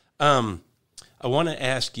 exactly. I want to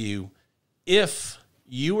ask you, if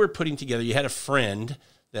you were putting together, you had a friend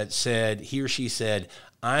that said, he or she said,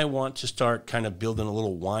 I want to start kind of building a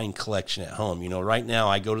little wine collection at home. Right now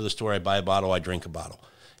I go to the store, I buy a bottle, I drink a bottle,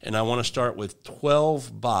 and I want to start with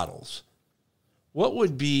 12 bottles. What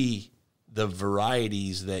would be the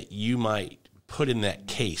varieties that you might put in that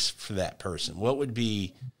case for that person? What would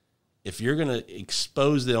be, if you're going to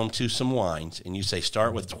expose them to some wines and you say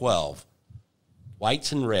start with 12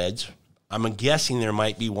 whites and reds, I'm guessing there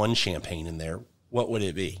might be one champagne in there. What would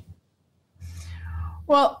it be?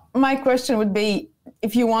 Well, my question would be,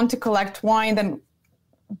 if you want to collect wine, then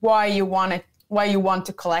why you want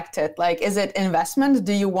to collect it? Like, is it investment?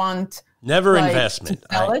 Do you want never investment? To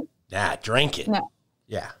sell it? Drink it. No.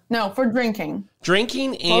 Yeah. No, for drinking.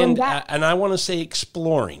 Drinking and I want to say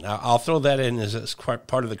exploring. I'll throw that in as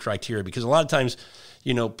part of the criteria, because a lot of times,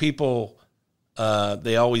 people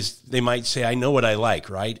they might say, I know what I like,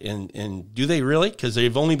 right? And do they really? Because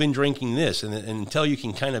they've only been drinking this, and until you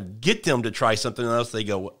can kind of get them to try something else, they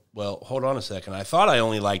go, well, hold on a second. I thought I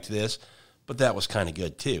only liked this, but that was kind of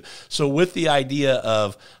good too. So with the idea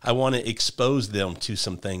of, I want to expose them to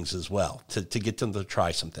some things as well, to get them to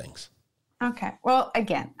try some things. Okay. Well,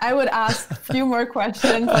 again, I would ask a few more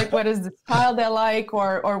questions, like what is the style they like,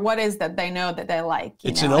 or what is that they know that they like.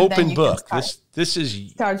 It's an open book. This is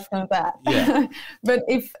start from that. Yeah. But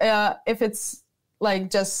if it's like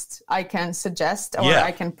just I can suggest, or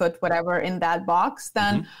I can put whatever in that box,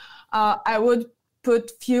 then I would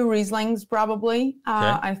put few Rieslings probably.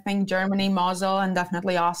 I think Germany, Mosel, and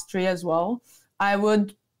definitely Austria as well. I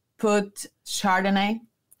would put Chardonnay.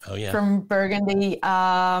 Oh, yeah. From Burgundy.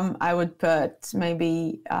 I would put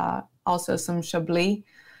maybe also some Chablis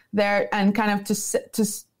there, and kind of to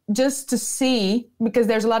see, because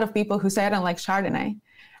there's a lot of people who say I don't like Chardonnay,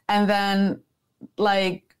 and then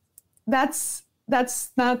like that's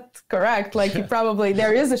not correct. Like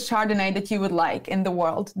there is a Chardonnay that you would like in the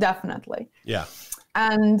world, definitely. Yeah.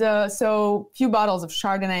 And so few bottles of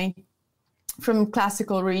Chardonnay from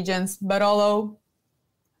classical regions, Barolo,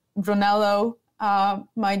 Brunello.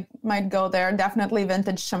 Might go there. Definitely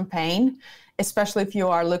vintage champagne, especially if you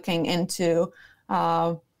are looking into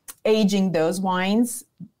aging those wines.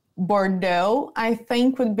 Bordeaux, I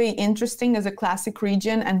think, would be interesting as a classic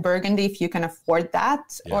region, and Burgundy, if you can afford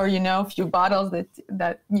that, or a few bottles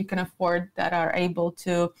that you can afford that are able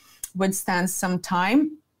to withstand some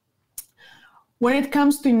time. When it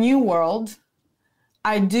comes to New World,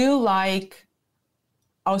 I do like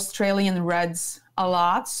Australian reds a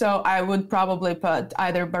lot, so I would probably put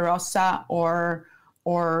either Barossa or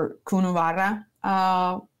Coonawarra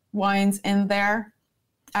wines in there.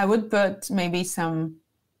 I would put maybe some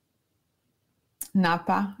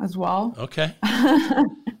Napa as well. Okay.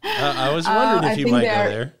 I was wondering if you might go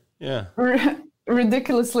there. Yeah.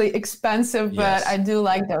 Ridiculously expensive, but I do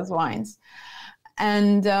like those wines.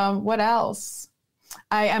 And what else?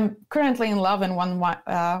 I am currently in love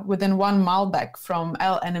within one Malbec from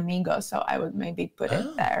El Enemigo, so I would maybe put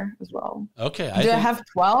it there as well. Okay. I have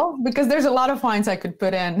 12? Because there's a lot of wines I could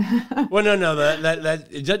put in. Well, no, that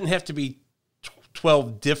it doesn't have to be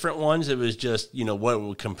 12 different ones. It was just, what it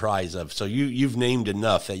would comprise of. So you've named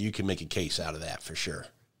enough that you can make a case out of that for sure.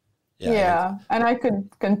 Yeah, and I could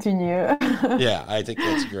continue. Yeah, I think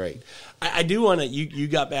that's great. I do want to, you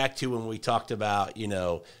got back to when we talked about,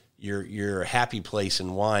 your happy place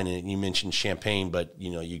in wine, and you mentioned champagne, but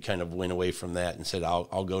you kind of went away from that and said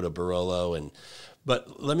I'll go to Barolo.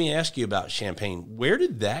 But let me ask you about champagne. Where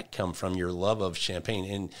did that come from, your love of champagne?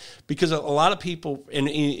 And because a lot of people, and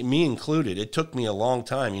me included, it took me a long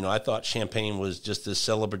time. I thought champagne was just a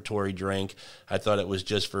celebratory drink. I thought it was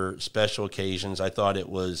just for special occasions. I thought it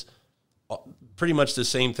was pretty much the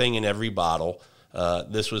same thing in every bottle.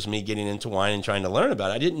 This was me getting into wine and trying to learn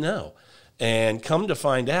about it. I didn't know. And come to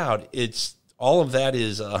find out, it's all of that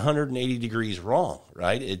is 180 degrees wrong,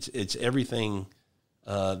 right? It's everything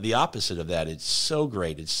the opposite of that. It's so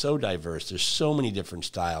great. It's so diverse. There's so many different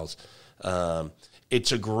styles.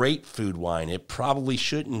 It's a great food wine. It probably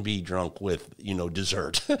shouldn't be drunk with,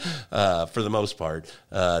 dessert for the most part.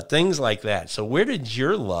 Things like that. So where did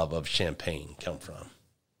your love of champagne come from?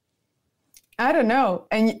 I don't know.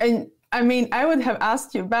 And I mean, I would have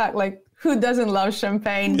asked you back, like, who doesn't love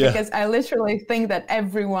champagne? Yeah. Because I literally think that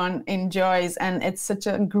everyone enjoys, and it's such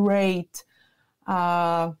a great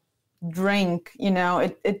drink.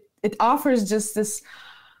 It offers just this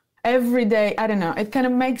everyday, I don't know, it kind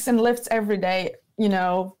of makes and lifts every day,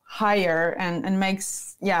 higher and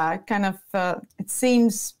makes, kind of, it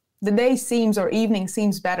seems, the day seems or evening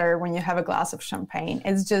seems better when you have a glass of champagne.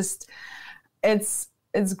 It's just, it's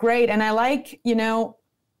great. And I like,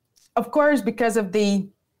 of course, because of the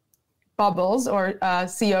bubbles or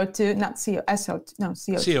CO2, not CO, SO2, no,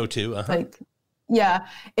 CO2. CO2, uh-huh.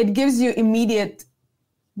 It gives you immediate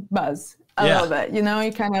buzz a little bit, you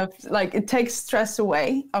kind of like, it takes stress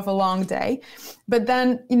away of a long day. But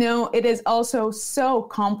then, it is also so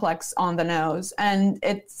complex on the nose, and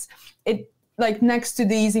like next to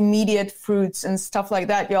these immediate fruits and stuff like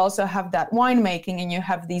that, you also have that winemaking, and you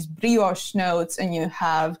have these brioche notes, and you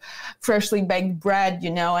have freshly baked bread,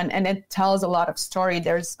 and it tells a lot of story.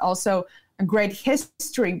 There's also a great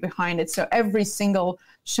history behind it. So every single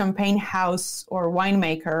champagne house or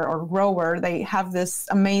winemaker or grower, they have this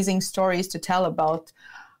amazing stories to tell about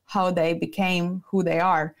how they became who they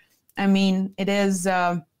are. I mean, it is,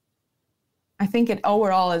 I think it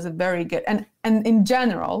overall is a very good, and in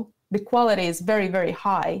general, the quality is very, very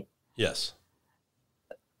high. Yes.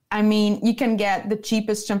 I mean, you can get the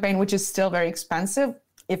cheapest champagne, which is still very expensive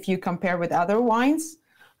if you compare with other wines.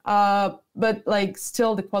 But like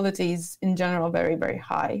still the quality is in general very, very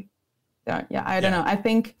high. Yeah, I don't know. I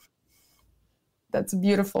think that's a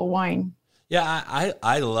beautiful wine. Yeah,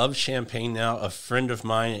 I love champagne now. A friend of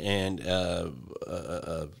mine and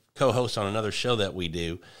a co-host on another show that we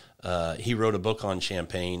do, he wrote a book on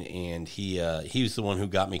champagne, and he was the one who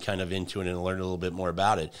got me kind of into it and learned a little bit more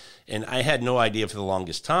about it. And I had no idea for the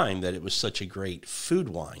longest time that it was such a great food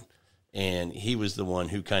wine. And he was the one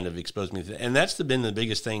who kind of exposed me to that. And that's been the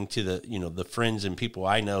biggest thing to the friends and people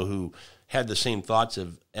I know who had the same thoughts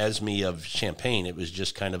as me of champagne. It was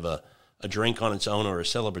just kind of a drink on its own, or a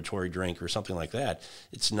celebratory drink or something like that.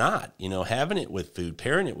 It's not, having it with food,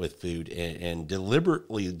 pairing it with food, and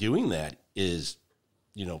deliberately doing that is,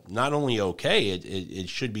 not only okay, it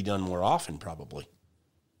should be done more often probably.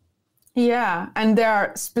 Yeah. And there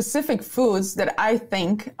are specific foods that I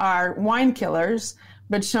think are wine killers,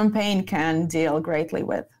 but champagne can deal greatly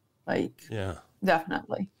with. Yeah,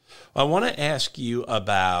 definitely. I want to ask you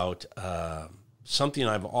about something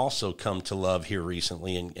I've also come to love here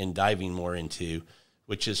recently and diving more into,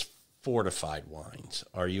 which is fortified wines.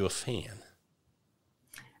 Are you a fan?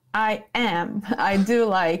 I am. I do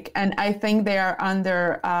like, and I think they are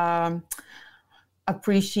under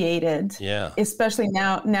appreciated. Yeah. Especially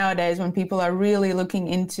nowadays when people are really looking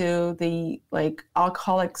into the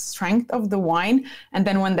alcoholic strength of the wine, and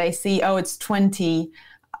then when they see, oh, it's 20,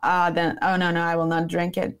 then, oh, no, I will not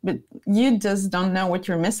drink it. But you just don't know what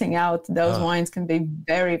you're missing out. Those wines can be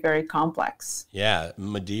very, very complex. Yeah,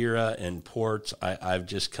 Madeira and ports, I've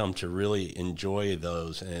just come to really enjoy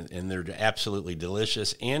those, and they're absolutely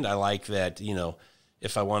delicious. And I like that,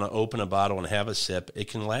 if I want to open a bottle and have a sip, it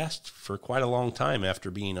can last for quite a long time after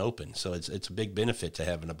being open. So it's a big benefit to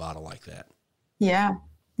having a bottle like that. Yeah,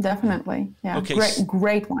 definitely. Yeah, okay.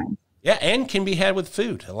 Great wine. Yeah, and can be had with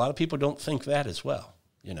food. A lot of people don't think that as well.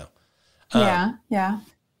 Yeah.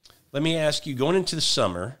 Let me ask you, going into the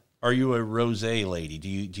summer, are you a rosé lady? Do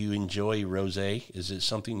you enjoy rosé? Is it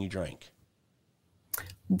something you drink?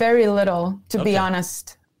 Very little, to be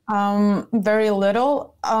honest. Very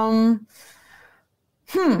little.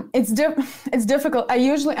 It's difficult.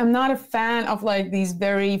 I'm not a fan of these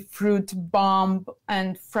very fruit bomb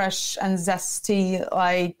and fresh and zesty,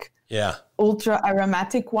 ultra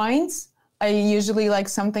aromatic wines. I usually like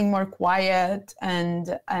something more quiet and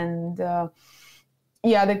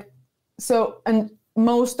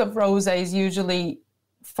most of rosés usually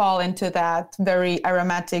fall into that very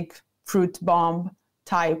aromatic fruit bomb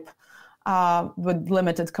type with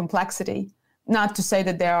limited complexity. Not to say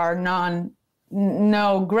that there are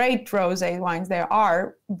no great rosé wines. There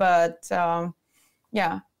are, but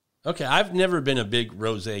yeah. Okay, I've never been a big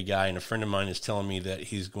rosé guy, and a friend of mine is telling me that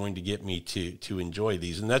he's going to get me to enjoy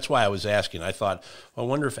these, and that's why I was asking. I thought, I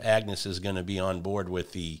wonder if Agnese is going to be on board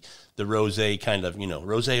with the rosé kind of,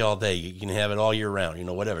 rosé all day. You can have it all year round,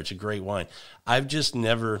 whatever. It's a great wine. I've just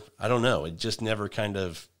never, I don't know, it just never kind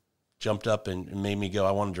of jumped up and made me go,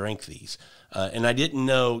 I want to drink these. And I didn't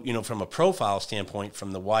know, from a profile standpoint,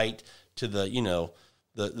 from the white to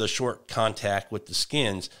the short contact with the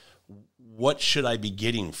skins, what should I be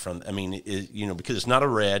getting from, because it's not a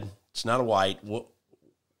red, it's not a white.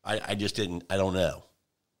 I don't know.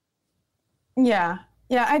 Yeah.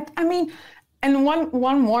 And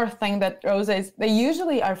one more thing that rosés, they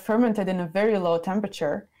usually are fermented in a very low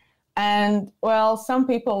temperature. And well, some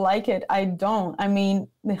people like it. I don't.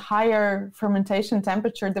 The higher fermentation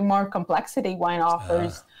temperature, the more complexity wine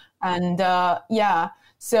offers. And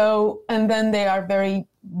so, and then they are very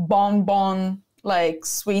bonbon,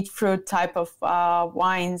 sweet fruit type of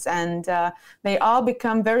wines, and they all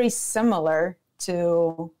become very similar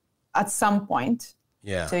at some point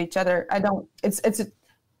to each other.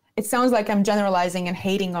 It sounds like I'm generalizing and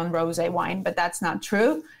hating on rosé wine, but that's not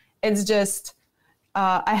true. It's just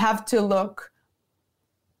I have to look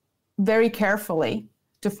very carefully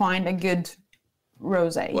to find a good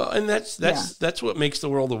rosé. Well, and that's what makes the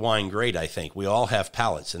world of wine great, I think. We all have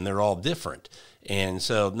palates, and they're all different. And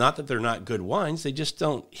so, not that they're not good wines, they just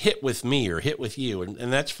don't hit with me or hit with you,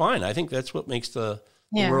 and that's fine. I think that's what makes the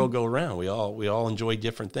the world go around. We all enjoy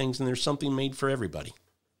different things, and there's something made for everybody.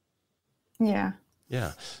 Yeah.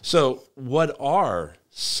 Yeah. So what are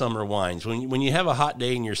summer wines? When you have a hot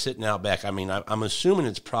day and you're sitting out back, I mean, I'm assuming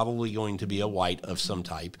it's probably going to be a white of some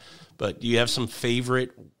type, but do you have some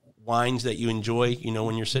favorite wines that you enjoy, you know,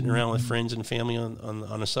 when you're sitting around with friends and family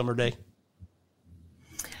on a summer day?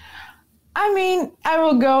 I mean, I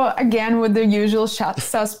will go again with the usual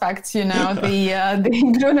suspects, you know,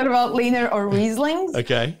 the Gruner Veltliner or Rieslings.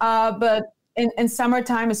 Okay. But in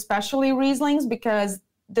summertime, especially Rieslings, because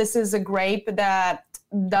this is a grape that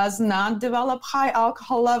does not develop high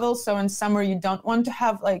alcohol levels. So in summer, you don't want to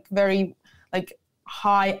have like very like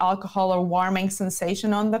high alcohol or warming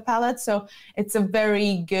sensation on the palate. So it's a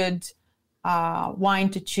very good wine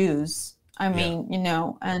to choose. I mean, you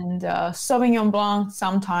know, and Sauvignon Blanc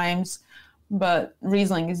sometimes, but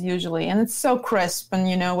Riesling is usually, and it's so crisp, and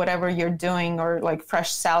you know, whatever you're doing, or like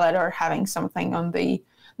fresh salad or having something on the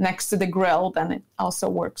next to the grill, then it also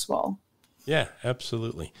works well. Yeah,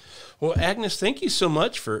 absolutely. Well, Agnes, thank you so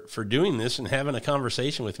much for doing this and having a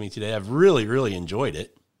conversation with me today. I've really, really enjoyed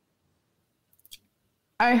it.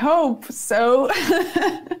 I hope so.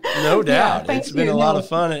 No doubt. It's been a lot of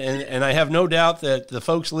fun, and I have no doubt that the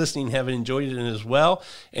folks listening have enjoyed it as well.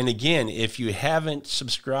 And again, if you haven't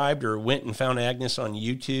subscribed or went and found Agnes on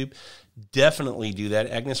YouTube, definitely do that.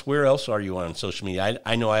 Agnes, where else are you on social media?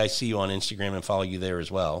 I know I see you on Instagram and follow you there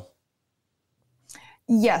as well.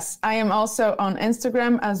 Yes, I am also on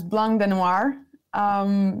Instagram as Blanc de Noir.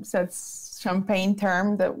 So it's champagne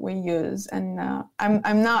term that we use, and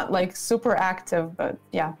I'm not like super active, but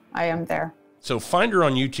yeah, I am there. So find her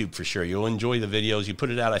on YouTube for sure. You'll enjoy the videos. You put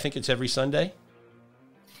it out, I think it's every Sunday?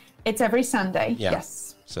 It's every Sunday, yeah.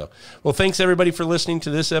 Yes. So, well, thanks everybody for listening to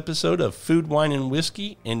this episode of Food, Wine, and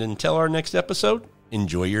Whiskey, and until our next episode,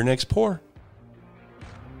 enjoy your next pour.